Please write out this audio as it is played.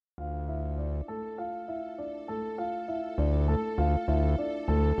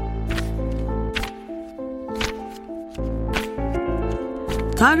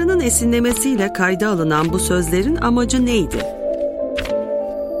Tanrı'nın esinlemesiyle kayda alınan bu sözlerin amacı neydi?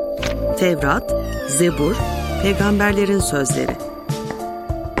 Tevrat, Zebur, peygamberlerin sözleri.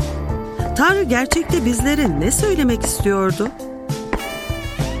 Tanrı gerçekte bizlere ne söylemek istiyordu?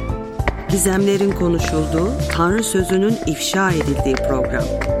 Gizemlerin konuşulduğu, Tanrı sözünün ifşa edildiği program.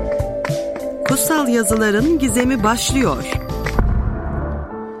 Kutsal yazıların gizemi başlıyor.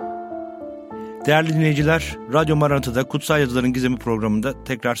 Değerli dinleyiciler, Radyo Maranata'da Kutsal Yazıların Gizemi programında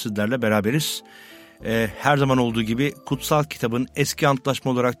tekrar sizlerle beraberiz. Her zaman olduğu gibi kutsal kitabın eski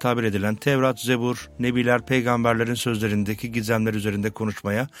antlaşma olarak tabir edilen Tevrat, Zebur, Nebiler, peygamberlerin sözlerindeki gizemler üzerinde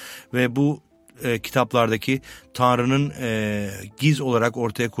konuşmaya ve bu kitaplardaki Tanrı'nın giz olarak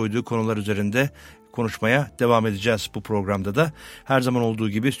ortaya koyduğu konular üzerinde konuşmaya devam edeceğiz bu programda da. Her zaman olduğu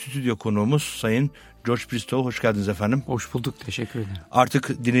gibi stüdyo konuğumuz Sayın George Bristow. Hoş geldiniz efendim. Hoş bulduk, teşekkür ederim.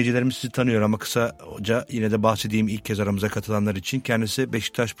 Artık dinleyicilerimiz sizi tanıyor ama kısaca yine de bahsedeyim ilk kez aramıza katılanlar için. Kendisi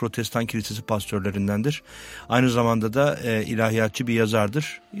Beşiktaş Protestan Kilisesi pastörlerindendir. Aynı zamanda da ilahiyatçı bir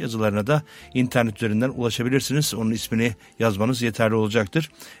yazardır. Yazılarına da internet üzerinden ulaşabilirsiniz. Onun ismini yazmanız yeterli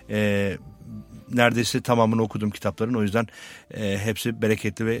olacaktır. Neredeyse tamamını okudum kitapların, o yüzden hepsi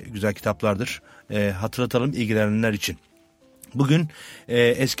bereketli ve güzel kitaplardır. Hatırlatalım ilgilenenler için. Bugün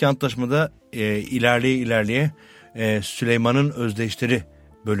eski antlaşmada ilerleye Süleyman'ın Özdeyişleri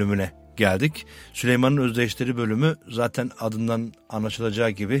bölümüne geldik. Süleyman'ın Özdeyişleri bölümü zaten adından anlaşılacağı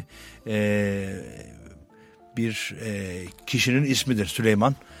gibi bir kişinin ismidir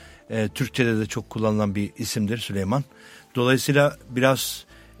Süleyman. Türkçe'de de çok kullanılan bir isimdir Süleyman. Dolayısıyla biraz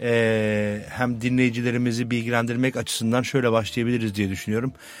hem dinleyicilerimizi bilgilendirmek açısından şöyle başlayabiliriz diye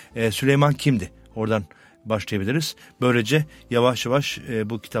düşünüyorum. Süleyman kimdi? Oradan başlayabiliriz. Böylece yavaş yavaş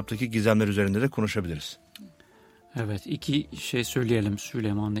bu kitaptaki gizemler üzerinde de konuşabiliriz. Evet, iki şey söyleyelim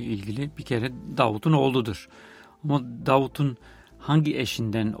Süleyman'la ilgili. Bir kere Davut'un oğludur. Ama Davut'un hangi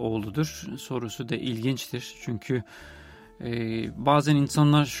eşinden oğludur sorusu da ilginçtir. Çünkü bazen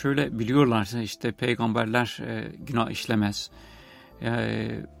insanlar şöyle biliyorlarsa işte peygamberler günah işlemez.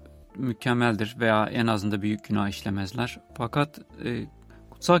 Mükemmeldir veya en azından büyük günah işlemezler. Fakat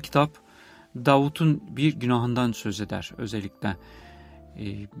kutsal kitap Davut'un bir günahından söz eder. Özellikle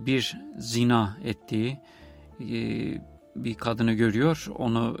bir zina ettiği bir kadını görüyor,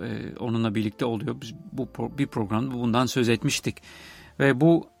 onunla birlikte oluyor. Biz bir programda bundan söz etmiştik ve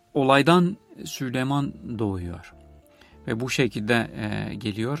bu olaydan Süleyman doğuyor ve bu şekilde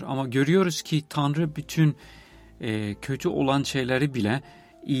geliyor. Ama görüyoruz ki Tanrı bütün kötü olan şeyleri bile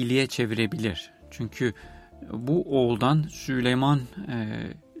iyiliğe çevirebilir. Çünkü bu oğuldan Süleyman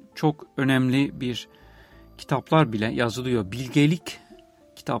çok önemli bir kitaplar bile yazılıyor. Bilgelik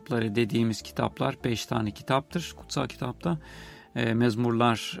kitapları dediğimiz kitaplar 5 tane kitaptır kutsal kitapta.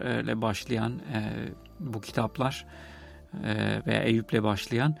 Mezmurlarla başlayan bu kitaplar veya Eyüp'le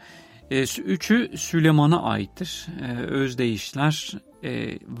başlayan. Üçü Süleyman'a aittir. Özdeyişler,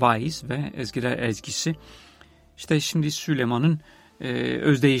 vaiz ve ezgiler ezgisi. İşte şimdi Süleyman'ın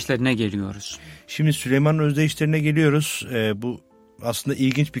özdeyişlerine geliyoruz. Şimdi Süleyman'ın özdeyişlerine geliyoruz. Bu aslında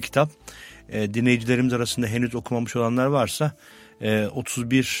ilginç bir kitap. Dinleyicilerimiz arasında henüz okumamış olanlar varsa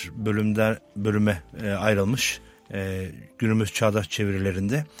 31 bölüme ayrılmış günümüz çağdaş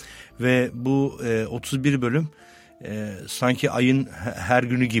çevirilerinde. Ve bu 31 bölüm sanki ayın her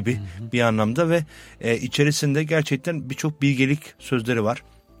günü gibi bir anlamda ve içerisinde gerçekten birçok bilgelik sözleri var.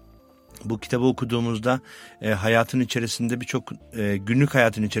 Bu kitabı okuduğumuzda hayatın içerisinde birçok günlük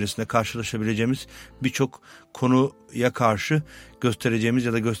hayatın içerisinde karşılaşabileceğimiz birçok konuya karşı göstereceğimiz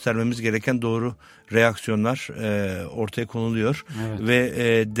ya da göstermemiz gereken doğru reaksiyonlar ortaya konuluyor. Evet.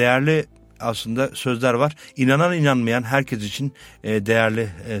 Ve değerli aslında sözler var. İnanan inanmayan herkes için değerli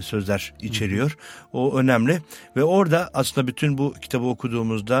sözler içeriyor. O önemli ve orada aslında bütün bu kitabı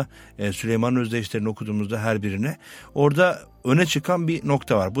okuduğumuzda Süleyman'ın özdeyişlerini okuduğumuzda her birine orada öne çıkan bir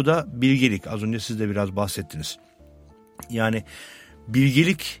nokta var. Bu da bilgelik. Az önce siz de biraz bahsettiniz. Yani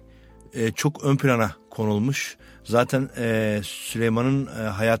bilgelik çok ön plana konulmuş. Zaten Süleyman'ın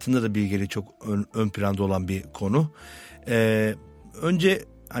hayatında da bilgelik çok ön planda olan bir konu. Önce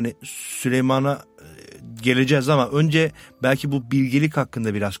hani Süleyman'a geleceğiz ama önce belki bu bilgelik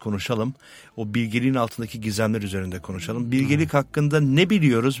hakkında biraz konuşalım. O bilgeliğin altındaki gizemler üzerinde konuşalım. Bilgelik hakkında ne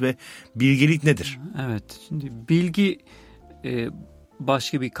biliyoruz ve bilgelik nedir? Evet, şimdi bilgi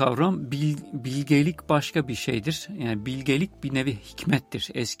başka bir kavram, bilgelik başka bir şeydir. Yani bilgelik bir nevi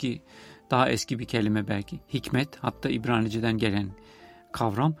hikmettir. Daha eski bir kelime belki. Hikmet, hatta İbranice'den gelen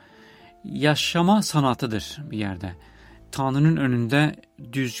kavram. Yaşama sanatıdır bir yerde. Tanrı'nın önünde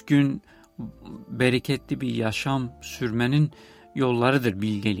düzgün, bereketli bir yaşam sürmenin yollarıdır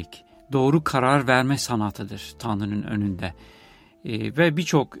bilgelik. Doğru karar verme sanatıdır Tanrı'nın önünde. Ve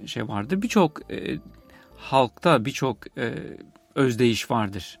birçok şey vardır. Birçok halkta birçok özdeyiş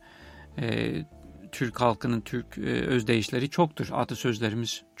vardır. Türk halkının özdeyişleri çoktur.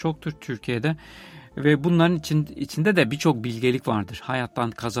 Atasözlerimiz çoktur Türkiye'de. Ve bunların içinde de birçok bilgelik vardır.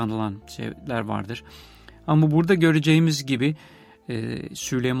 Hayattan kazanılan şeyler vardır. Ama burada göreceğimiz gibi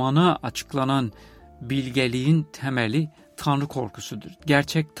Süleyman'a açıklanan bilgeliğin temeli Tanrı korkusudur.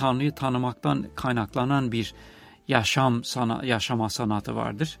 Gerçek Tanrı'yı tanımaktan kaynaklanan bir yaşama sanatı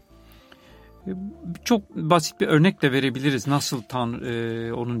vardır. Çok basit bir örnek de verebiliriz nasıl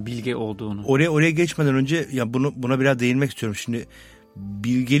onun bilge olduğunu. Oraya geçmeden önce ya buna biraz değinmek istiyorum. Şimdi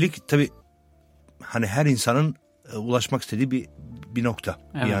bilgelik tabii hani her insanın ulaşmak istediği bir nokta,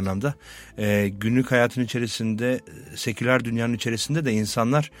 evet, bir anlamda. Günlük hayatın içerisinde, seküler dünyanın içerisinde de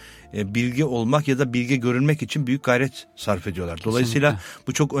insanlar bilge olmak ya da bilge görünmek için büyük gayret sarf ediyorlar. Dolayısıyla kesinlikle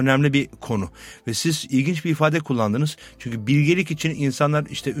bu çok önemli bir konu. Ve siz ilginç bir ifade kullandınız. Çünkü bilgelik için insanlar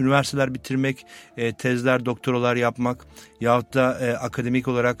işte üniversiteler bitirmek, tezler, doktoralar yapmak yahut da akademik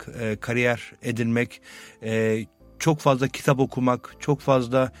olarak kariyer edinmek, çok fazla kitap okumak, çok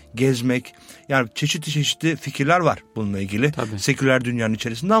fazla gezmek, yani çeşitli fikirler var bununla ilgili. Tabii. Seküler dünyanın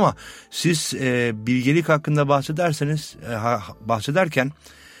içerisinde, ama siz bilgelik hakkında bahsederken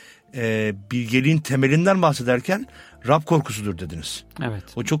bilgeliğin temelinden bahsederken Rab korkusudur dediniz. Evet.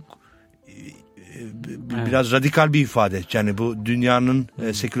 O çok biraz radikal bir ifade. Yani bu dünyanın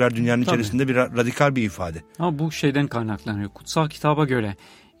seküler dünyanın içerisinde bir radikal bir ifade. Ama bu şeyden kaynaklanıyor. Kutsal kitaba göre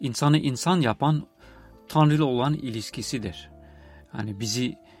insanı insan yapan Tanrı ile olan ilişkisidir. Yani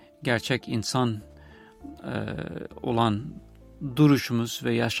bizi gerçek insan olan duruşumuz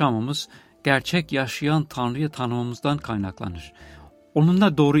ve yaşamımız gerçek yaşayan Tanrı'yı tanımamızdan kaynaklanır.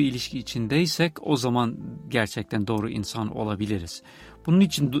 Onunla doğru ilişki içindeysek o zaman gerçekten doğru insan olabiliriz. Bunun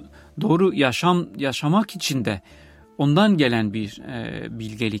için doğru yaşamak için de ondan gelen bir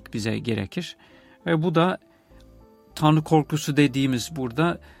bilgelik bize gerekir. Ve bu da Tanrı korkusu dediğimiz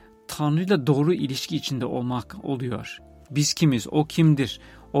burada Tanrı'yla doğru ilişki içinde olmak oluyor. Biz kimiz? O kimdir?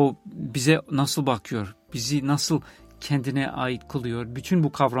 O bize nasıl bakıyor? Bizi nasıl kendine ait kılıyor? Bütün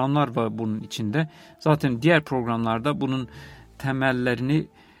bu kavramlar var bunun içinde. Zaten diğer programlarda bunun temellerini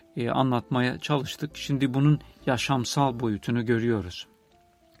anlatmaya çalıştık. Şimdi bunun yaşamsal boyutunu görüyoruz.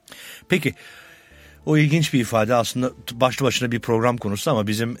 Peki, o ilginç bir ifade, aslında başlı başına bir program konusu, ama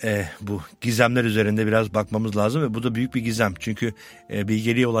bizim bu gizemler üzerinde biraz bakmamız lazım ve bu da büyük bir gizem. Çünkü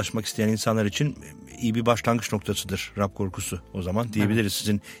bilgeliğe ulaşmak isteyen insanlar için iyi bir başlangıç noktasıdır Rab korkusu, o zaman diyebiliriz, evet,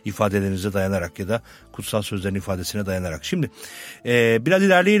 sizin ifadelerinize dayanarak ya da kutsal sözlerin ifadesine dayanarak. Şimdi biraz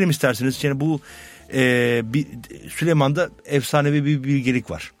ilerleyelim isterseniz. Yani bu Süleyman'da efsanevi bir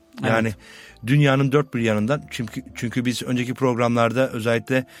bilgelik var. Yani evet, dünyanın dört bir yanından, çünkü biz önceki programlarda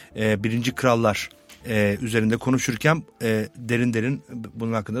özellikle 1. Krallar üzerinde konuşurken derin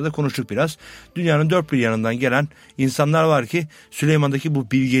bunun hakkında da konuştuk biraz. Dünyanın dört bir yanından gelen insanlar var ki Süleyman'daki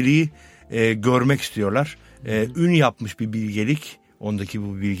bu bilgeliği görmek istiyorlar. Ün yapmış bir bilgelik, ondaki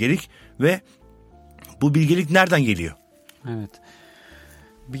bu bilgelik, ve bu bilgelik nereden geliyor? Evet,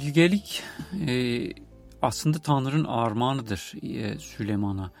 bilgelik aslında Tanrı'nın armağanıdır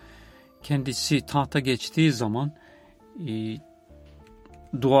Süleyman'a. Kendisi tahta geçtiği zaman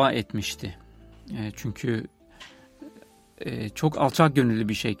dua etmişti. Çünkü çok alçak gönüllü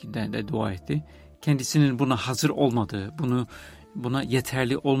bir şekilde de dua etti. Kendisinin buna hazır olmadığı, buna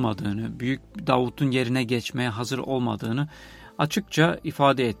yeterli olmadığını, Büyük Davut'un yerine geçmeye hazır olmadığını açıkça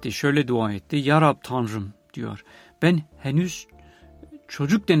ifade etti. Şöyle dua etti: "Ya Rab Tanrım," diyor, "ben henüz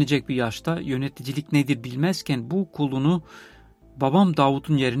çocuk denecek bir yaşta yöneticilik nedir bilmezken bu kulunu babam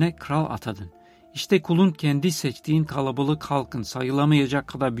Davut'un yerine kral atadın. İşte kulun kendi seçtiğin kalabalık halkın sayılamayacak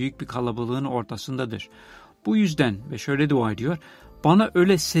kadar büyük bir kalabalığın ortasındadır. Bu yüzden," ve şöyle dua ediyor, "bana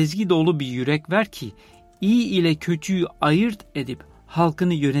öyle sezgi dolu bir yürek ver ki iyi ile kötüyü ayırt edip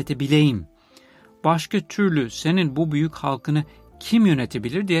halkını yönetebileyim. Başka türlü senin bu büyük halkını kim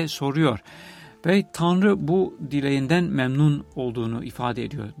yönetebilir?" diye soruyor. Ve Tanrı bu dileğinden memnun olduğunu ifade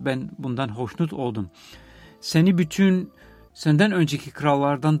ediyor. "Ben bundan hoşnut oldum. Senden önceki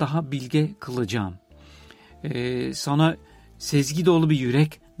krallardan daha bilge kılacağım. Sana sezgi dolu bir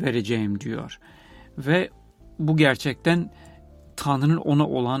yürek vereceğim," diyor. Ve bu gerçekten Tanrı'nın ona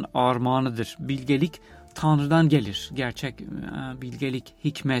olan armağanıdır. Bilgelik Tanrı'dan gelir. Gerçek bilgelik,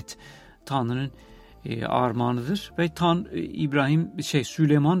 hikmet Tanrı'nın armağanıdır. Ve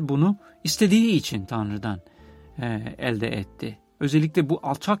Süleyman bunu istediği için Tanrı'dan elde etti. Özellikle bu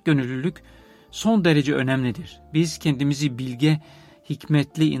alçak gönüllülük son derece önemlidir. Biz kendimizi bilge,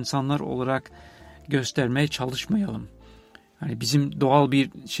 hikmetli insanlar olarak göstermeye çalışmayalım. Yani bizim doğal bir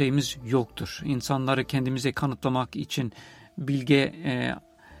şeyimiz yoktur. İnsanları kendimize kanıtlamak için bilge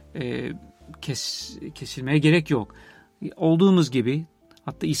kesilmeye gerek yok. Olduğumuz gibi,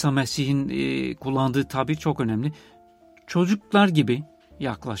 hatta İsa Mesih'in kullandığı tabir çok önemli. Çocuklar gibi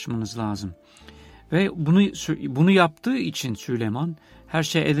yaklaşmanız lazım. Ve bunu yaptığı için Süleyman her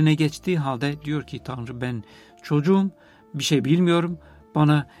şey eline geçtiği halde diyor ki Tanrı, ben çocuğum, bir şey bilmiyorum,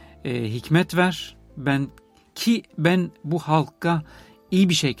 bana hikmet ver, ben bu halka iyi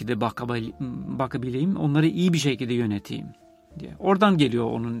bir şekilde bakabileyim, onları iyi bir şekilde yöneteyim diye. Oradan geliyor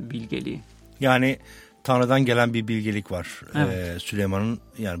onun bilgeliği. Yani Tanrı'dan gelen bir bilgelik var. Evet. Süleyman'ın,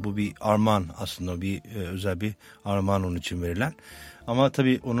 yani bu bir armağan aslında, bir özel bir armağan onun için verilen. Ama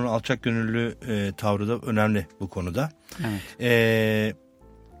tabii onun alçak gönüllü tavrı da önemli bu konuda. Evet.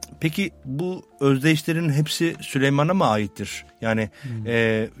 Peki bu özdeyişlerin hepsi Süleyman'a mı aittir? Yani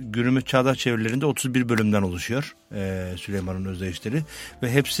günümüz çağdaş çevirilerinde 31 bölümden oluşuyor Süleyman'ın özdeyişleri.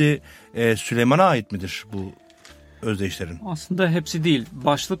 Ve hepsi Süleyman'a ait midir bu özdeyişlerin? Aslında hepsi değil.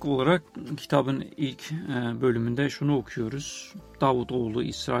 Başlık olarak kitabın ilk bölümünde şunu okuyoruz. Davut oğlu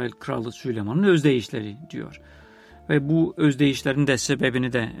İsrail kralı Süleyman'ın özdeyişleri diyor. Ve bu özdeyişlerin de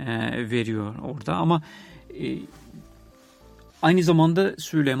sebebini de veriyor orada. Ama aynı zamanda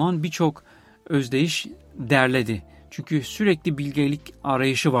Süleyman birçok özdeyiş derledi. Çünkü sürekli bilgelik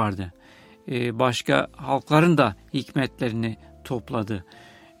arayışı vardı. Başka halkların da hikmetlerini topladı.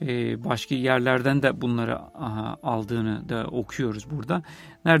 Başka yerlerden de bunları aldığını da okuyoruz burada.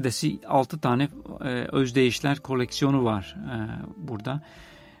 Neredeyse 6 tane özdeyişler koleksiyonu var burada.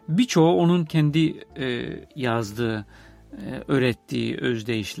 Birçoğu onun kendi yazdığı, öğrettiği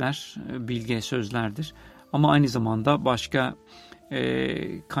özdeyişler, bilge sözlerdir. Ama aynı zamanda başka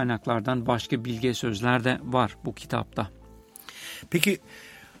kaynaklardan başka bilge sözler de var bu kitapta. Peki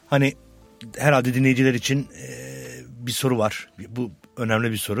hani herhalde dinleyiciler için bir soru var. Bu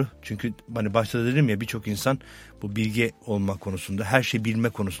önemli bir soru. Çünkü hani başta da dedim ya, birçok insan bu bilge olma konusunda, her şeyi bilme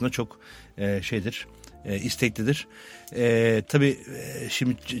konusunda çok isteklidir. Tabii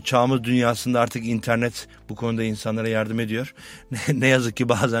şimdi çağımız dünyasında artık internet bu konuda insanlara yardım ediyor. Ne yazık ki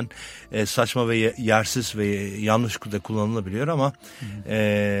bazen saçma ve yersiz ve yanlış da kullanılabiliyor ama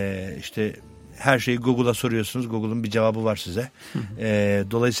işte her şeyi Google'a soruyorsunuz. Google'un bir cevabı var size.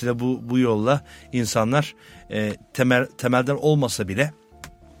 Dolayısıyla bu yolla insanlar temelden olmasa bile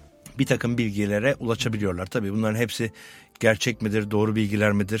bir takım bilgilere ulaşabiliyorlar. Tabii bunların hepsi gerçek midir, doğru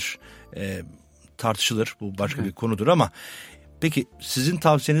bilgiler midir tartışılır. Bu başka bir konudur ama peki sizin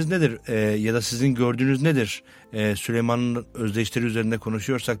tavsiyeniz nedir? Ya da sizin gördüğünüz nedir? Süleyman'ın özdeyişleri üzerinde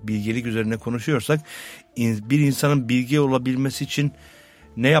konuşuyorsak, bilgelik üzerine konuşuyorsak, bir insanın bilgi olabilmesi için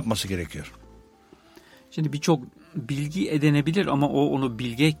ne yapması gerekiyor? Şimdi birçok bilgi edinebilir ama o onu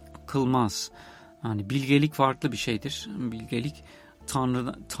bilge kılmaz. Yani bilgelik farklı bir şeydir. Bilgelik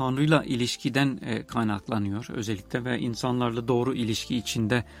Tanrı'yla ilişkiden kaynaklanıyor özellikle ve insanlarla doğru ilişki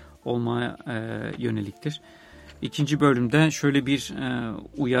içinde olmaya yöneliktir. İkinci bölümde şöyle bir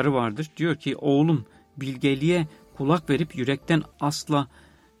uyarı vardır. Diyor ki oğlum, bilgeliğe kulak verip yürekten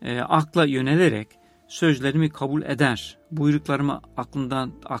akla yönelerek sözlerimi kabul eder. Buyruklarımı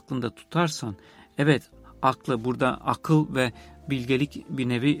aklında tutarsan, evet, burada akıl ve bilgelik bir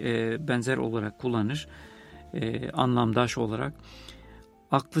nevi benzer olarak kullanır, anlamdaş olarak.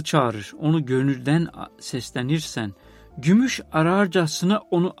 Aklı çağırır, onu gönülden seslenirsen, gümüş ararcasına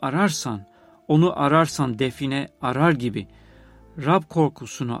onu ararsan define arar gibi. Rab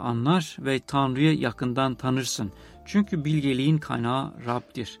korkusunu anlar ve Tanrı'yı yakından tanırsın. Çünkü bilgeliğin kaynağı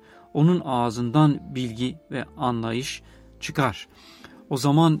Rab'dir. Onun ağzından bilgi ve anlayış çıkar. O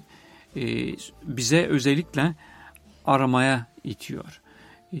zaman bize özellikle aramaya itiyor.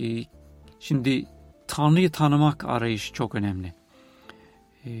 Şimdi Tanrı'yı tanımak arayışı çok önemli.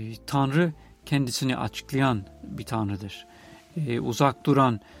 Tanrı kendisini açıklayan bir Tanrı'dır. Uzak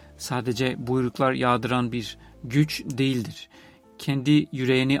duran, sadece buyruklar yağdıran bir güç değildir. Kendi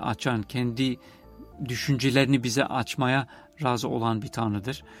yüreğini açan, kendi düşüncelerini bize açmaya razı olan bir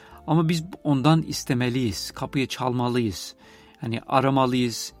Tanrı'dır. Ama biz ondan istemeliyiz, kapıyı çalmalıyız. Yani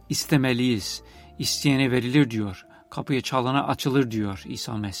aramalıyız, istemeliyiz. İsteyene verilir diyor. Kapıyı çalana açılır diyor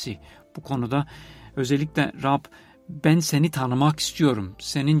İsa Mesih. Bu konuda özellikle Rab, ben seni tanımak istiyorum.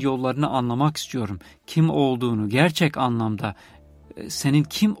 Senin yollarını anlamak istiyorum. Kim olduğunu, gerçek anlamda senin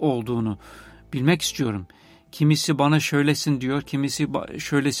kim olduğunu bilmek istiyorum. Kimisi bana şöylesin diyor, kimisi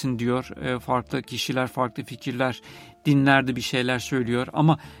şöylesin diyor. Farklı kişiler, farklı fikirler, dinlerde bir şeyler söylüyor.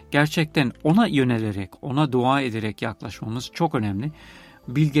 Ama gerçekten ona yönelerek, ona dua ederek yaklaşmamız çok önemli.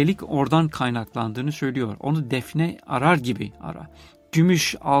 Bilgelik oradan kaynaklandığını söylüyor. Onu defne arar gibi ara.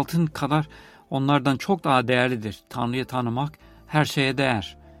 Gümüş, altın kadar onlardan çok daha değerlidir. Tanrı'yı tanımak her şeye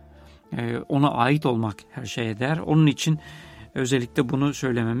değer. Ona ait olmak her şeye değer. Onun için özellikle bunu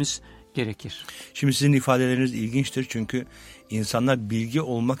söylememiz gerekir. Şimdi sizin ifadeleriniz ilginçtir çünkü insanlar bilgi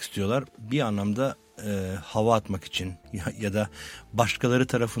olmak istiyorlar. Bir anlamda hava atmak için ya da başkaları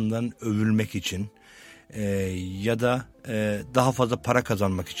tarafından övülmek için ya da daha fazla para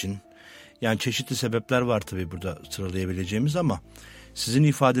kazanmak için. Yani çeşitli sebepler var tabii burada sıralayabileceğimiz ama sizin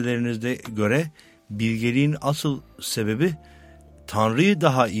ifadelerinizde göre bilgeliğin asıl sebebi Tanrı'yı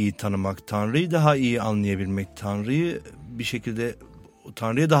daha iyi tanımak, Tanrı'yı daha iyi anlayabilmek, Tanrı'yı bir şekilde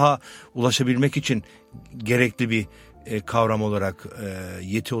Tanrı'ya daha ulaşabilmek için gerekli bir kavram olarak,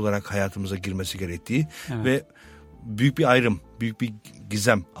 yeti olarak hayatımıza girmesi gerektiği ve büyük bir ayrım, büyük bir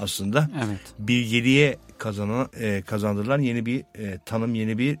gizem aslında. Evet. Bilgeliğe kazandırılan yeni bir tanım,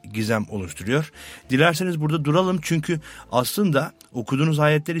 yeni bir gizem oluşturuyor. Dilerseniz burada duralım çünkü aslında okuduğunuz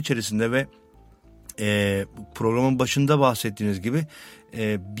ayetler içerisinde ve programın başında bahsettiğiniz gibi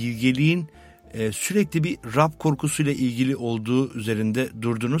bilgeliğin sürekli bir Rab korkusuyla ilgili olduğu üzerinde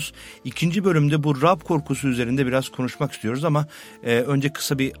durdunuz. İkinci bölümde bu Rab korkusu üzerinde biraz konuşmak istiyoruz ama önce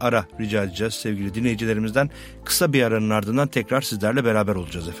kısa bir ara rica edeceğiz sevgili dinleyicilerimizden. Kısa bir aranın ardından tekrar sizlerle beraber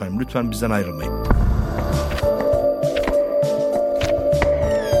olacağız efendim. Lütfen bizden ayrılmayın.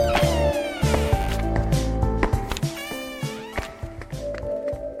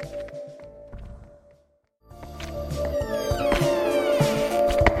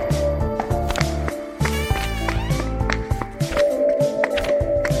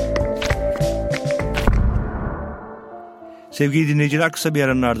 Sevgili dinleyiciler, kısa bir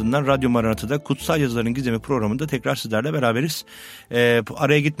aranın ardından Radyo Maranata'da Kutsal Yazıların Gizemi programında tekrar sizlerle beraberiz.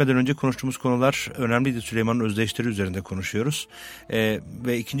 Araya gitmeden önce konuştuğumuz konular önemliydi. Süleyman'ın özdeşleri üzerinde konuşuyoruz.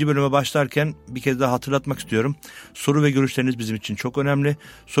 Ve ikinci bölüme başlarken bir kez daha hatırlatmak istiyorum. Soru ve görüşleriniz bizim için çok önemli.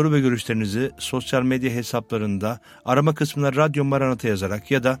 Soru ve görüşlerinizi sosyal medya hesaplarında arama kısmına Radyo Maranata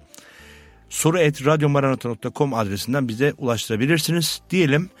yazarak ya da soru@radyomaranata.com adresinden bize ulaştırabilirsiniz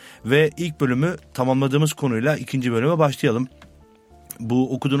diyelim ve ilk bölümü tamamladığımız konuyla ikinci bölüme başlayalım.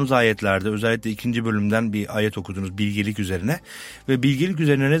 Bu okuduğunuz ayetlerde özellikle ikinci bölümden bir ayet okudunuz bilgelik üzerine ve bilgelik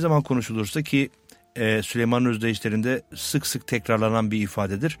üzerine ne zaman konuşulursa ki Süleyman'ın özdeyişlerinde sık sık tekrarlanan bir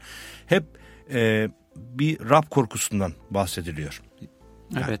ifadedir. Hep bir Rab korkusundan bahsediliyor.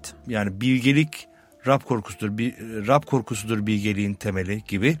 Evet. Yani bilgelik Rab korkusudur, Rab korkusudur bilgeliğin temeli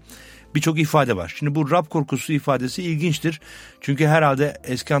gibi. Birçok ifade var. Şimdi bu Rab korkusu ifadesi ilginçtir. Çünkü herhalde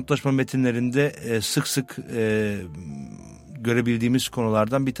eski antlaşma metinlerinde sık sık görebildiğimiz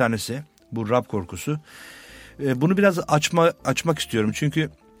konulardan bir tanesi bu Rab korkusu. Bunu biraz açmak istiyorum. Çünkü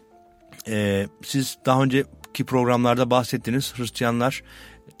siz daha önceki programlarda bahsettiniz. Hristiyanlar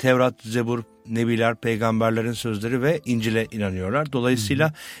Tevrat, Zebur, Nebiler, peygamberlerin sözleri ve İncil'e inanıyorlar.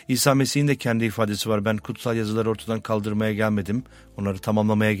 Dolayısıyla İsa Mesih'in de kendi ifadesi var. Ben kutsal yazıları ortadan kaldırmaya gelmedim. Onları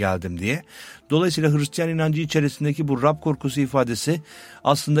tamamlamaya geldim diye. Dolayısıyla Hristiyan inancı içerisindeki bu Rab korkusu ifadesi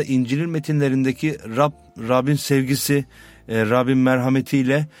aslında İncil'in metinlerindeki Rab'in sevgisi, Rab'in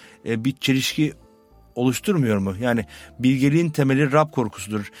merhametiyle bir çelişki oluşturmuyor mu? Yani bilgeliğin temeli Rab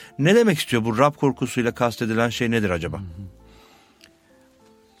korkusudur. Ne demek istiyor bu Rab korkusuyla kastedilen şey nedir acaba?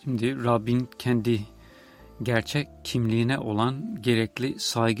 Şimdi Rabbin kendi gerçek kimliğine olan gerekli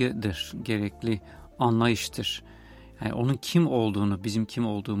saygıdır, gerekli anlayıştır. Yani onun kim olduğunu, bizim kim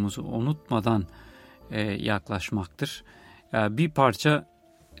olduğumuzu unutmadan yaklaşmaktır. Bir parça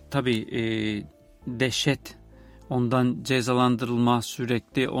tabii dehşet, ondan cezalandırılma,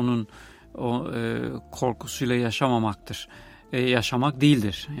 sürekli onun korkusuyla yaşamamaktır. Yaşamak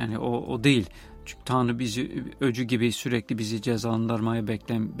değildir. Yani o değil. Çünkü Tanrı bizi öcü gibi sürekli bizi cezalandırmaya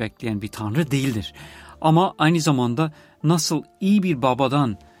bekleyen bir Tanrı değildir. Ama aynı zamanda nasıl iyi bir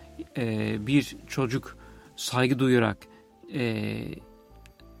babadan bir çocuk saygı duyarak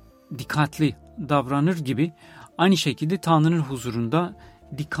dikkatli davranır gibi aynı şekilde Tanrı'nın huzurunda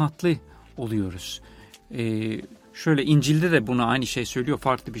dikkatli oluyoruz. Şöyle İncil'de de buna aynı şey söylüyor,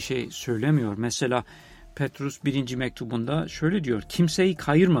 farklı bir şey söylemiyor. Mesela Petrus 1. mektubunda şöyle diyor: kimseyi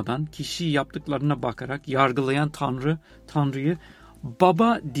kayırmadan kişi yaptıklarına bakarak yargılayan Tanrı'yı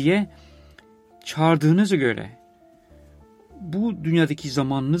baba diye çağırdığınıza göre bu dünyadaki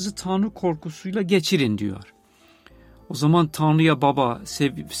zamanınızı Tanrı korkusuyla geçirin diyor. O zaman Tanrı'ya baba,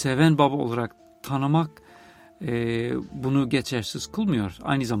 seven baba olarak tanımak bunu geçersiz kılmıyor.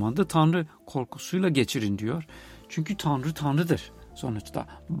 Aynı zamanda Tanrı korkusuyla geçirin diyor. Çünkü Tanrı Tanrı'dır sonuçta.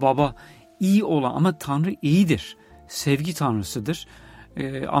 Baba iyi olan ama Tanrı iyidir. Sevgi Tanrısıdır.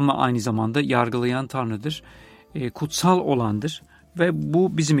 Ama aynı zamanda yargılayan Tanrı'dır. Kutsal olandır. Ve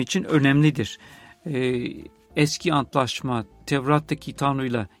bu bizim için önemlidir. Eski antlaşma Tevrat'taki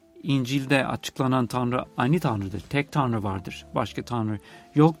Tanrı'yla İncil'de açıklanan Tanrı aynı Tanrı'dır. Tek Tanrı vardır. Başka Tanrı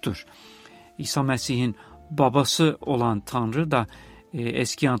yoktur. İsa Mesih'in babası olan Tanrı da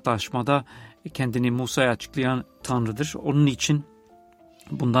eski antlaşmada kendini Musa'ya açıklayan Tanrı'dır. Onun için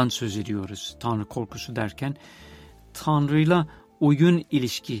bundan söz ediyoruz. Tanrı korkusu derken Tanrı'yla uygun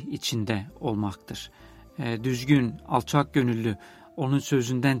ilişki içinde olmaktır. Düzgün, alçak gönüllü, onun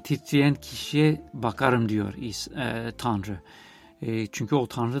sözünden titreyen kişiye bakarım diyor Tanrı. Çünkü o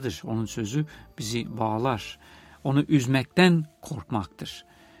Tanrı'dır. Onun sözü bizi bağlar. Onu üzmekten korkmaktır.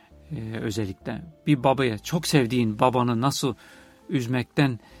 Özellikle bir babaya, çok sevdiğin babanı nasıl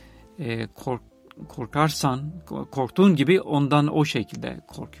üzmekten korkarsan, korktuğun gibi ondan o şekilde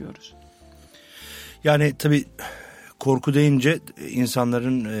korkuyoruz. Yani tabii korku deyince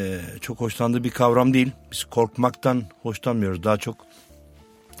insanların çok hoşlandığı bir kavram değil. Biz korkmaktan hoşlanmıyoruz. Daha çok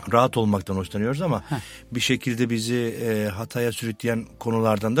rahat olmaktan hoşlanıyoruz ama bir şekilde bizi hataya sürükleyen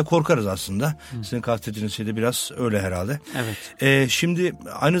konulardan da korkarız aslında. Sizin kastettiğiniz şey de biraz öyle herhalde. Evet. Şimdi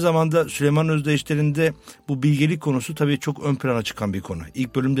aynı zamanda Süleyman Özdeyişler'inde bu bilgelik konusu tabii çok ön plana çıkan bir konu.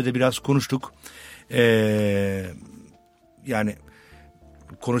 İlk bölümde de biraz konuştuk. Yani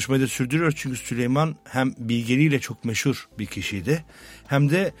konuşmayı da sürdürüyoruz çünkü Süleyman hem bilgeliğiyle çok meşhur bir kişiydi hem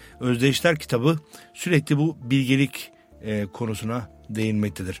de Özdeyişler kitabı sürekli bu bilgelik konusuna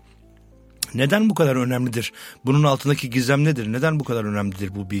değinmektedir. Neden bu kadar önemlidir? Bunun altındaki gizem nedir? Neden bu kadar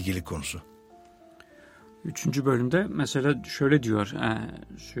önemlidir bu bilgelik konusu? 3. bölümde mesela şöyle diyor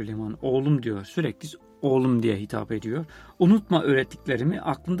Süleyman, oğlum diyor, sürekli oğlum diye hitap ediyor. Unutma öğrettiklerimi,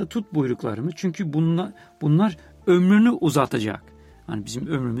 aklında tut buyruklarımı çünkü bunlar ömrünü uzatacak. Yani bizim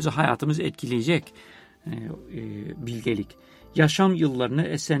ömrümüzü, hayatımızı etkileyecek bilgelik. Yaşam yıllarını,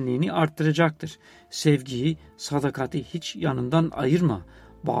 esenliğini arttıracaktır. Sevgiyi, sadakati hiç yanından ayırma.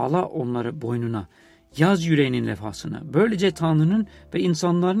 Bağla onları boynuna. Yaz yüreğinin lefasına. Böylece Tanrı'nın ve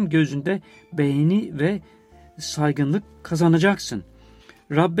insanların gözünde beğeni ve saygınlık kazanacaksın.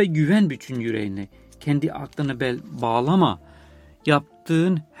 Rabbe güven bütün yüreğini. Kendi aklını bağlama.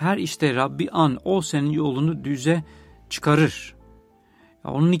 Yaptığın her işte Rabbi an, o senin yolunu düze çıkarır.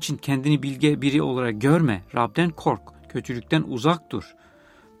 Onun için kendini bilge biri olarak görme. Rab'den kork. Kötülükten uzak dur.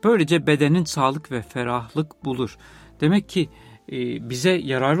 Böylece bedenin sağlık ve ferahlık bulur. Demek ki bize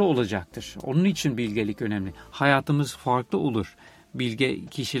yararlı olacaktır. Onun için bilgelik önemli. Hayatımız farklı olur. Bilge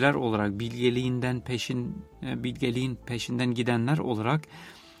kişiler olarak, bilgeliğin peşinden gidenler olarak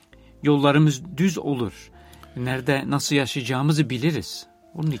yollarımız düz olur. Nerede nasıl yaşayacağımızı biliriz.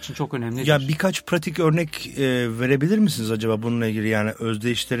 Onun için çok önemlidir. Ya birkaç pratik örnek verebilir misiniz acaba bununla ilgili? Yani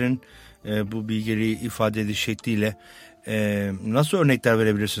Özdeyişler'in bu bilgeliği ifade ediş şekliyle nasıl örnekler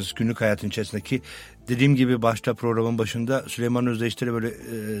verebilirsiniz günlük hayatın içerisindeki? Dediğim gibi başta programın başında Süleyman Özdeyişler'e böyle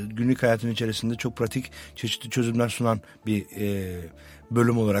günlük hayatın içerisinde çok pratik çeşitli çözümler sunan bir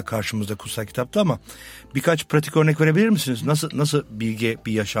bölüm olarak karşımızda kutsal kitapta, ama birkaç pratik örnek verebilir misiniz? Nasıl bilge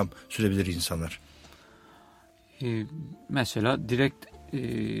bir yaşam sürebilir insanlar? Mesela direkt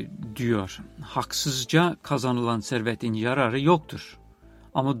diyor, haksızca kazanılan servetin yararı yoktur.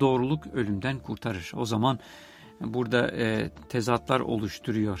 Ama doğruluk ölümden kurtarır. O zaman burada tezatlar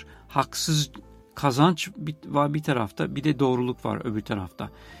oluşturuyor. Haksız kazanç var bir tarafta, bir de doğruluk var öbür tarafta.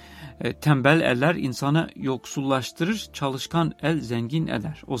 Tembel eller insanı yoksullaştırır, çalışkan el zengin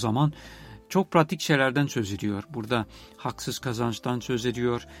eder. O zaman çok pratik şeylerden söz ediyor. Burada haksız kazançtan söz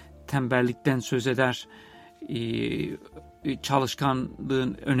ediyor, tembellikten söz eder,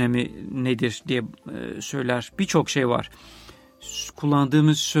 çalışkanlığın önemi nedir diye söyler. Birçok şey var.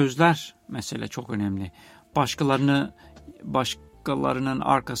 Kullandığımız sözler mesela çok önemli. Başkalarının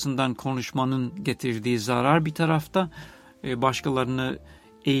arkasından konuşmanın getirdiği zarar bir tarafta, başkalarını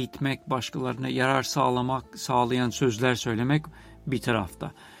eğitmek, başkalarına yarar sağlayan sözler söylemek bir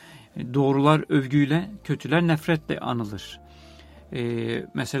tarafta. Doğrular övgüyle, kötüler nefretle anılır.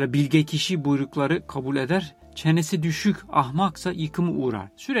 Mesela bilge kişi buyrukları kabul eder, çenesi düşük ahmaksa yıkımı uğrar.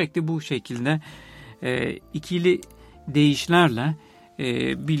 Sürekli bu şekilde ikili deyişlerle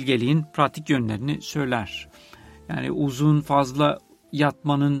bilgeliğin pratik yönlerini söyler. Yani uzun fazla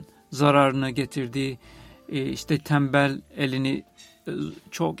yatmanın zararını getirdiği, işte tembel elini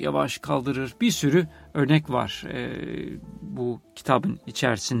çok yavaş kaldırır. Bir sürü örnek var bu kitabın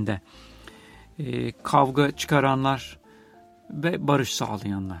içerisinde. Kavga çıkaranlar ve barış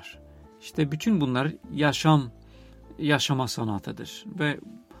sağlayanlar. İşte bütün bunlar yaşama sanatıdır ve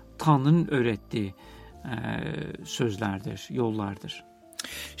Tanrı'nın öğrettiği sözlerdir, yollardır.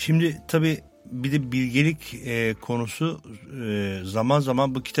 Şimdi tabii bir de bilgelik konusu zaman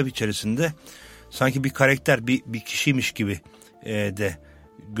zaman bu kitap içerisinde sanki bir karakter, bir kişiymiş gibi de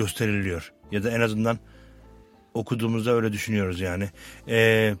gösteriliyor. Ya da en azından okuduğumuzda öyle düşünüyoruz yani.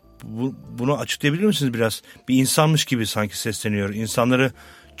 bunu açıklayabilir misiniz biraz? Bir insanmış gibi sanki sesleniyor. İnsanları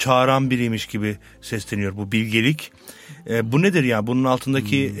çağıran biriymiş gibi sesleniyor bu bilgelik. Bu nedir ya? Bunun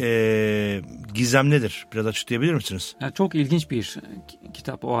altındaki gizem nedir? Biraz açıklayabilir misiniz? Yani çok ilginç bir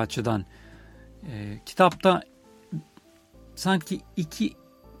kitap o açıdan. Kitapta sanki iki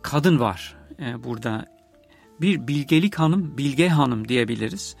kadın var burada. Bir bilgelik hanım, bilge hanım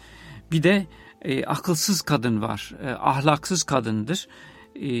diyebiliriz. Bir de akılsız kadın var. Ahlaksız kadındır.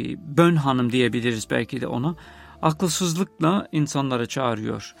 Bön hanım diyebiliriz belki de ona. Akılsızlıkla insanlara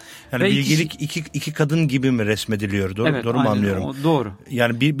çağırıyor. Yani bilgelik iki kadın gibi mi resmediliyor? Doğru, evet, doğru mu anlıyorum? Doğru.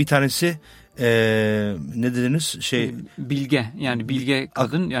 Yani bir tanesi ne dediniz? Bilge, yani bilge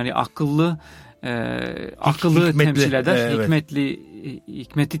kadın, yani akıllı, akıllı temsil eder, evet.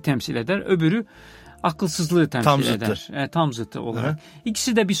 Hikmeti temsil eder. Öbürü akılsızlığı temsil eder. Tam zıttı olarak. Hı-hı.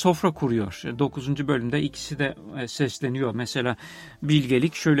 İkisi de bir sofra kuruyor. 9. bölümde ikisi de sesleniyor. Mesela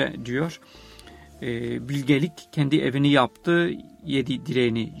bilgelik şöyle diyor. Bilgelik kendi evini yaptı, 7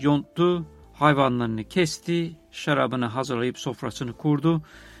 direğini yonttu, hayvanlarını kesti, şarabını hazırlayıp sofrasını kurdu.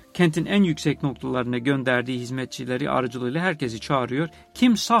 Kentin en yüksek noktalarına gönderdiği hizmetçileri aracılığıyla herkesi çağırıyor.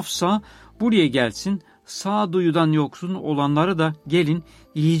 Kim safsa buraya gelsin, sağduyudan yoksun olanları da gelin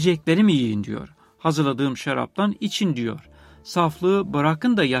yiyeceklerimi yiyin diyor. Hazırladığım şaraptan için diyor. Saflığı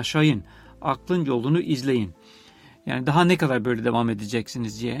bırakın da yaşayın, aklın yolunu izleyin. Yani daha ne kadar böyle devam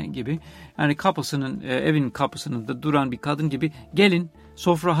edeceksiniz diye gibi. Yani evin kapısının da duran bir kadın gibi, gelin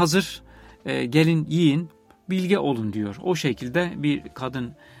sofra hazır, gelin yiyin, bilge olun diyor. O şekilde bir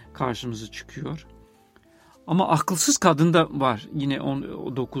kadın karşımıza çıkıyor. Ama akılsız kadın da var. Yine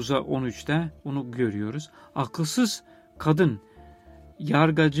 9'a 13'te onu görüyoruz. Akılsız kadın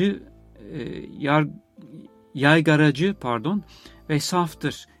yaygaracı ve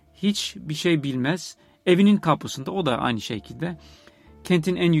saftır. Hiçbir şey bilmez. Evinin kapısında, o da aynı şekilde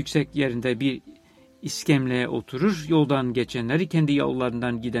kentin en yüksek yerinde bir iskemleye oturur. Yoldan geçenleri, kendi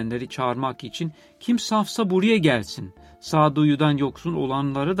yollarından gidenleri çağırmak için, kim safsa buraya gelsin. Sağduyudan yoksun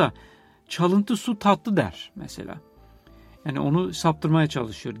olanları da çalıntı su tatlı der mesela. Yani onu saptırmaya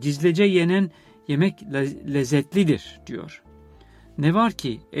çalışıyor. Gizlice yenen yemek lezzetlidir diyor. Ne var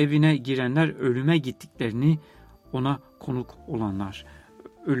ki evine girenler ölüme gittiklerini, ona konuk olanlar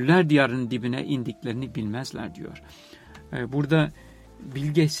ölüler diyarının dibine indiklerini bilmezler diyor. Burada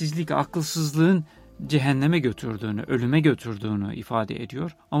bilgesizlik, akılsızlığın cehenneme götürdüğünü, ölüme götürdüğünü ifade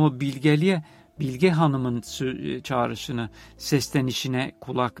ediyor. Ama bilge hanımın çağrışını, seslenişine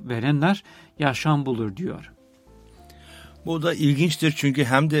kulak verenler yaşam bulur diyor. Bu da ilginçtir çünkü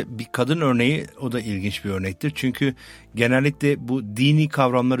hem de bir kadın örneği, o da ilginç bir örnektir. Çünkü genellikle bu dini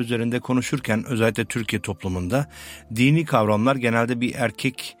kavramlar üzerinde konuşurken, özellikle Türkiye toplumunda dini kavramlar genelde bir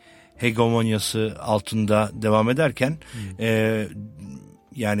erkek hegemonyası altında devam ederken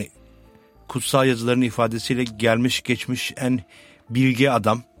yani kutsal yazıların ifadesiyle gelmiş geçmiş en bilge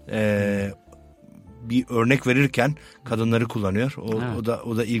adam bir örnek verirken kadınları kullanıyor.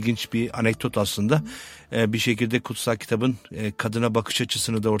 O da ilginç bir anekdot aslında. Bir şekilde kutsal kitabın kadına bakış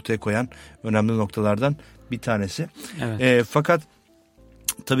açısını da ortaya koyan önemli noktalardan bir tanesi. Evet. Fakat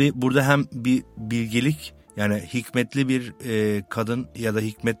tabii burada hem bir bilgelik, yani hikmetli bir kadın ya da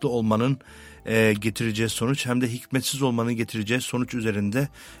hikmetli olmanın getireceği sonuç, hem de hikmetsiz olmanın getireceği sonuç üzerinde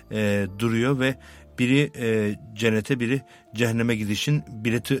duruyor ve biri cennete, biri cehenneme gidişin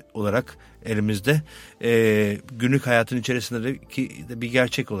bileti olarak elimizde. Günlük hayatın içerisindeki bir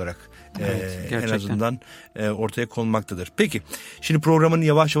gerçek olarak en azından ortaya konmaktadır. Peki, şimdi programın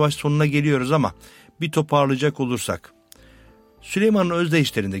yavaş yavaş sonuna geliyoruz ama bir toparlayacak olursak, Süleyman'ın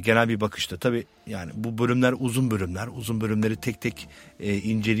özdeyişlerinde genel bir bakışta, tabii yani bu bölümler uzun bölümler. Uzun bölümleri tek tek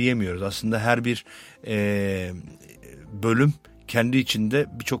inceleyemiyoruz. Aslında her bir bölüm kendi içinde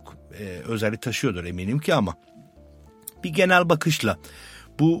birçok özellik taşıyordur eminim ki, ama bir genel bakışla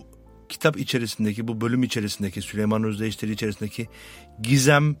bu kitap içerisindeki, bu bölüm içerisindeki, Süleyman'ın özdeyişleri içerisindeki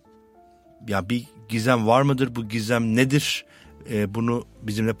gizem, ya bir gizem var mıdır? Bu gizem nedir? Bunu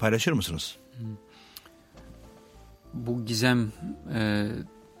bizimle paylaşır mısınız? Bu gizem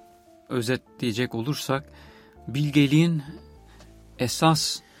özetleyecek olursak, bilgeliğin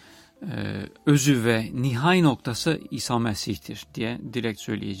esas özü ve nihai noktası İsa Mesih'tir diye direkt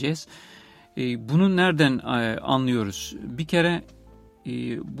söyleyeceğiz. Bunu nereden anlıyoruz? Bir kere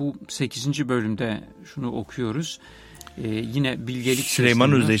bu 8. bölümde şunu okuyoruz. Yine bilgelik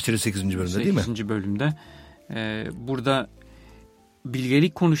Süleyman'ın özdeyişleri 8. bölümde değil mi? 8. bölümde. Burada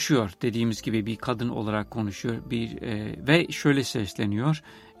bilgelik konuşuyor, dediğimiz gibi bir kadın olarak konuşuyor ve şöyle sesleniyor: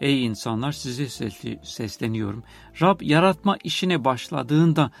 ey insanlar, size sesleniyorum. Rab yaratma işine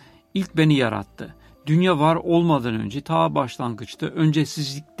başladığında ilk beni yarattı. dünya var olmadan önce ta başlangıçta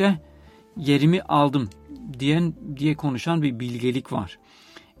öncesizlikte yerimi aldım diye konuşan bir bilgelik var.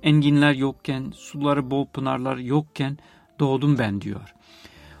 Enginler yokken, suları bol pınarlar yokken doğdum ben diyor.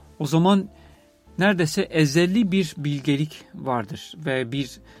 O zaman neredeyse ezeli bir bilgelik vardır ve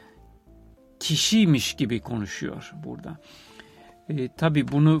bir kişiymiş gibi konuşuyor burada. Tabii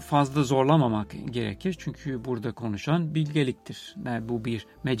bunu fazla zorlamamak gerekir çünkü burada konuşan bilgeliktir. Yani bu bir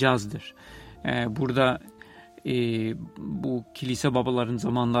mecazdır. Burada bu kilise babaların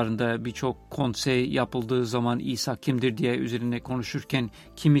zamanlarında birçok konsey yapıldığı zaman İsa kimdir diye üzerine konuşurken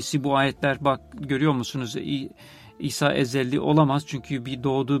kimisi bu ayetler bak görüyor musunuz İsa ezeli olamaz çünkü bir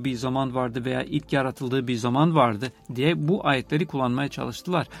doğduğu bir zaman vardı veya ilk yaratıldığı bir zaman vardı diye bu ayetleri kullanmaya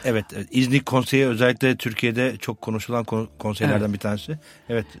çalıştılar. Evet, İznik Konseyi özellikle Türkiye'de çok konuşulan konseylerden bir tanesi.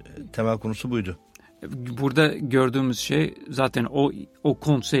 Evet, temel konusu buydu. Burada gördüğümüz şey zaten o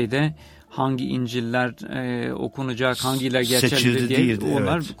konseyde hangi İncil'ler okunacak, hangiler geçerli diye değildi,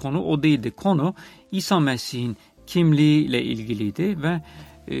 onlar evet. Konu o değildi. Konu İsa Mesih'in kimliğiyle ilgiliydi ve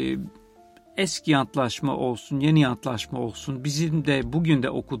eski antlaşma olsun, yeni antlaşma olsun bizim de bugün de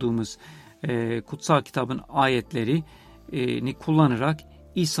okuduğumuz kutsal kitabın ayetlerini kullanarak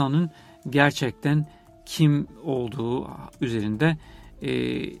İsa'nın gerçekten kim olduğu üzerinde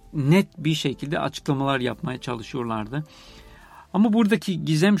net bir şekilde açıklamalar yapmaya çalışıyorlardı. Ama buradaki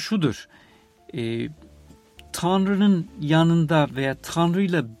gizem şudur. Tanrı'nın yanında veya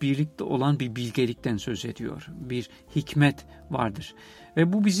Tanrı'yla birlikte olan bir bilgelikten söz ediyor. Bir hikmet vardır.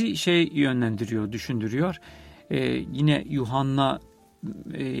 Ve bu bizi yönlendiriyor, düşündürüyor. Yine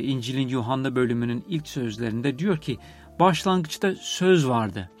İncil'in Yuhanna bölümünün ilk sözlerinde diyor ki başlangıçta söz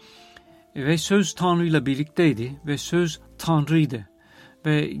vardı. Ve söz Tanrı'yla birlikteydi ve söz Tanrı'ydı.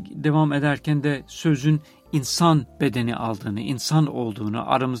 Ve devam ederken de sözün insan bedeni aldığını, insan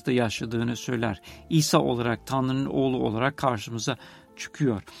olduğunu, aramızda yaşadığını söyler. İsa olarak, Tanrı'nın oğlu olarak karşımıza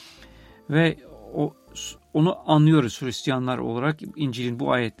çıkıyor. Ve onu anlıyoruz Hristiyanlar olarak İncil'in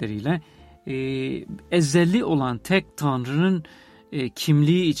bu ayetleriyle. Ezeli olan tek Tanrı'nın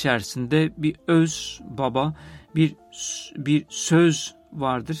kimliği içerisinde bir öz baba, bir söz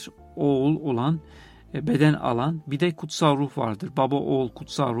vardır, oğul olan, beden alan, bir de kutsal ruh vardır. Baba, oğul,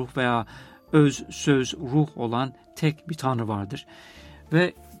 kutsal ruh veya öz, söz, ruh olan tek bir Tanrı vardır.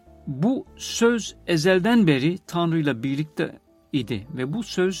 Ve bu söz ezelden beri Tanrı'yla birlikte idi. Ve bu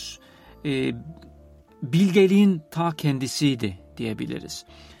söz bilgeliğin ta kendisiydi diyebiliriz.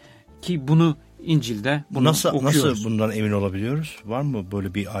 Ki bunu İncil'de okuyoruz. Nasıl bundan emin olabiliyoruz? Var mı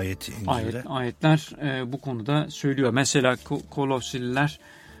böyle bir ayet İncil'de? Ayetler bu konuda söylüyor. Mesela Kolosililer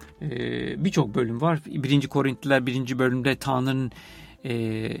birçok bölüm var. 1. Korintliler 1. bölümde Tanrı'nın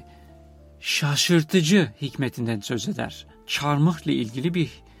şaşırtıcı hikmetinden söz eder. Çarmıhla ilgili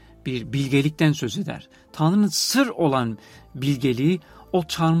bir bilgelikten söz eder. Tanrı'nın sır olan bilgeliği o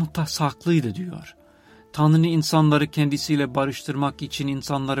çarmıhta saklıydı diyor. Tanrı'nın insanları kendisiyle barıştırmak için,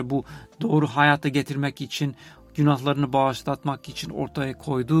 insanları bu doğru hayata getirmek için, günahlarını bağışlatmak için ortaya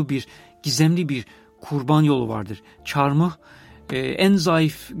koyduğu bir gizemli bir kurban yolu vardır. Çarmıh en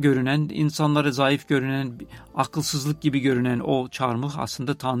zayıf görünen, insanlara zayıf görünen, akılsızlık gibi görünen o çarmıh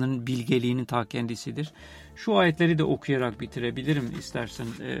aslında Tanrı'nın bilgeliğinin ta kendisidir. Şu ayetleri de okuyarak bitirebilirim istersen.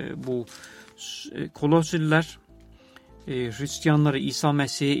 Bu Kolosililer Hristiyanları, İsa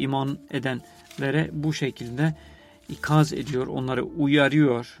Mesih'e iman edenlere bu şekilde ikaz ediyor, onları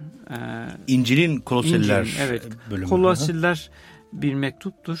uyarıyor. İncil'in Kolosililer bölümü. Kolosililer bir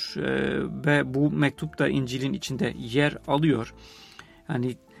mektuptur ve bu mektup da İncil'in içinde yer alıyor.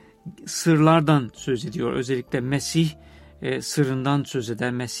 Yani sırlardan söz ediyor. Özellikle Mesih sırrından söz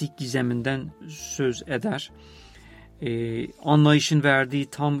eder. Mesih gizeminden söz eder. Anlayışın verdiği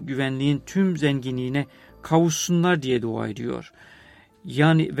tam güvenliğin tüm zenginliğine kavuşsunlar diye dua ediyor.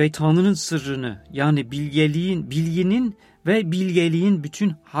 Yani ve Tanrı'nın sırrını, yani bilginin ve bilgeliğin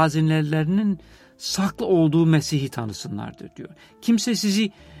bütün hazinelerinin saklı olduğu Mesih'i tanısınlardır diyor. Kimse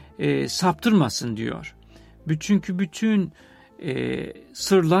sizi saptırmasın diyor. Çünkü bütün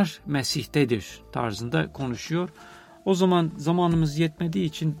sırlar Mesih'tedir tarzında konuşuyor. O zaman zamanımız yetmediği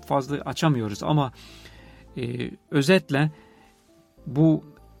için fazla açamıyoruz ama özetle bu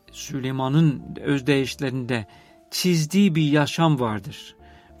Süleyman'ın özdeyişlerinde çizdiği bir yaşam vardır.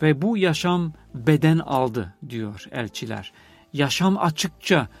 Ve bu yaşam beden aldı diyor elçiler. Yaşam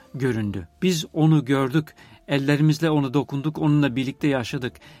açıkça göründü. Biz onu gördük, ellerimizle onu dokunduk, onunla birlikte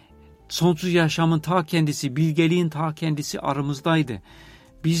yaşadık. Sonsuz yaşamın ta kendisi, bilgeliğin ta kendisi aramızdaydı.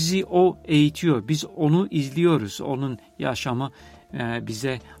 Bizi o eğitiyor, biz onu izliyoruz. Onun yaşamı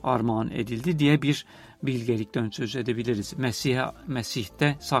bize armağan edildi diye bir bilgelikten söz edebiliriz.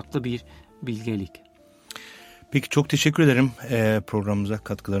 Mesih'te saklı bir bilgelik. Peki çok teşekkür ederim programımıza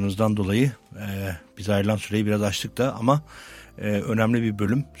katkılarınızdan dolayı. Bize ayrılan süreyi biraz aştık da ama önemli bir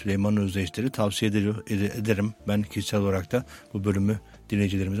bölüm. Süleyman'ın özdeyişleri tavsiye ederim. Ben kişisel olarak da bu bölümü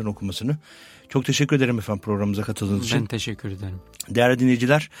dinleyicilerimizin okumasını. Çok teşekkür ederim efendim programımıza katıldığınız için. Ben teşekkür ederim. Değerli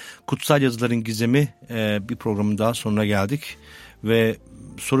dinleyiciler, Kutsal Yazıların Gizemi bir programın daha sonuna geldik. Ve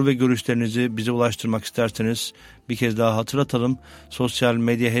soru ve görüşlerinizi bize ulaştırmak isterseniz bir kez daha hatırlatalım. Sosyal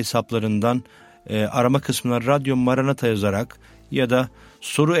medya hesaplarından arama kısmına Radyo Maranata yazarak ya da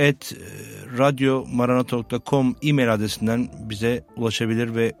soru@radyomaranata.com e-mail adresinden bize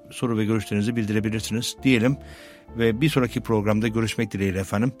ulaşabilir ve soru ve görüşlerinizi bildirebilirsiniz diyelim. Ve bir sonraki programda görüşmek dileğiyle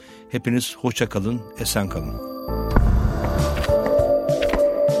efendim. Hepiniz hoşça kalın, esen kalın.